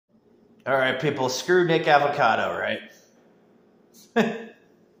All right, people, screw Nick Avocado, right?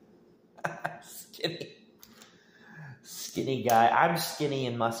 Skinny. Skinny guy. I'm skinny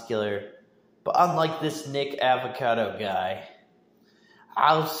and muscular. But unlike this Nick Avocado guy,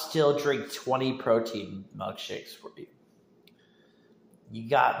 I'll still drink 20 protein milkshakes for you. You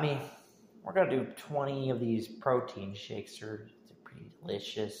got me? We're going to do 20 of these protein shakes. They're pretty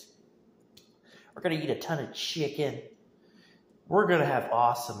delicious. We're going to eat a ton of chicken. We're going to have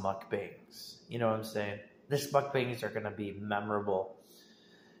awesome mukbangs. You know what I'm saying? These mukbangs are going to be memorable.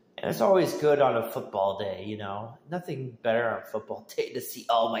 And it's always good on a football day, you know? Nothing better on football day to see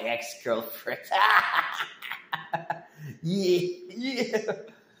all my ex-girlfriends. Yeah.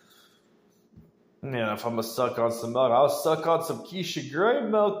 Yeah, if I'm gonna suck on some milk, I'll suck on some Keisha Gray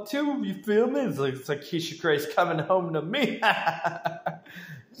milk too, you feel me? It's like Keisha Gray's coming home to me.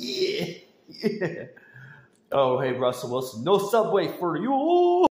 Yeah. Oh, hey, Russell Wilson, no Subway for you.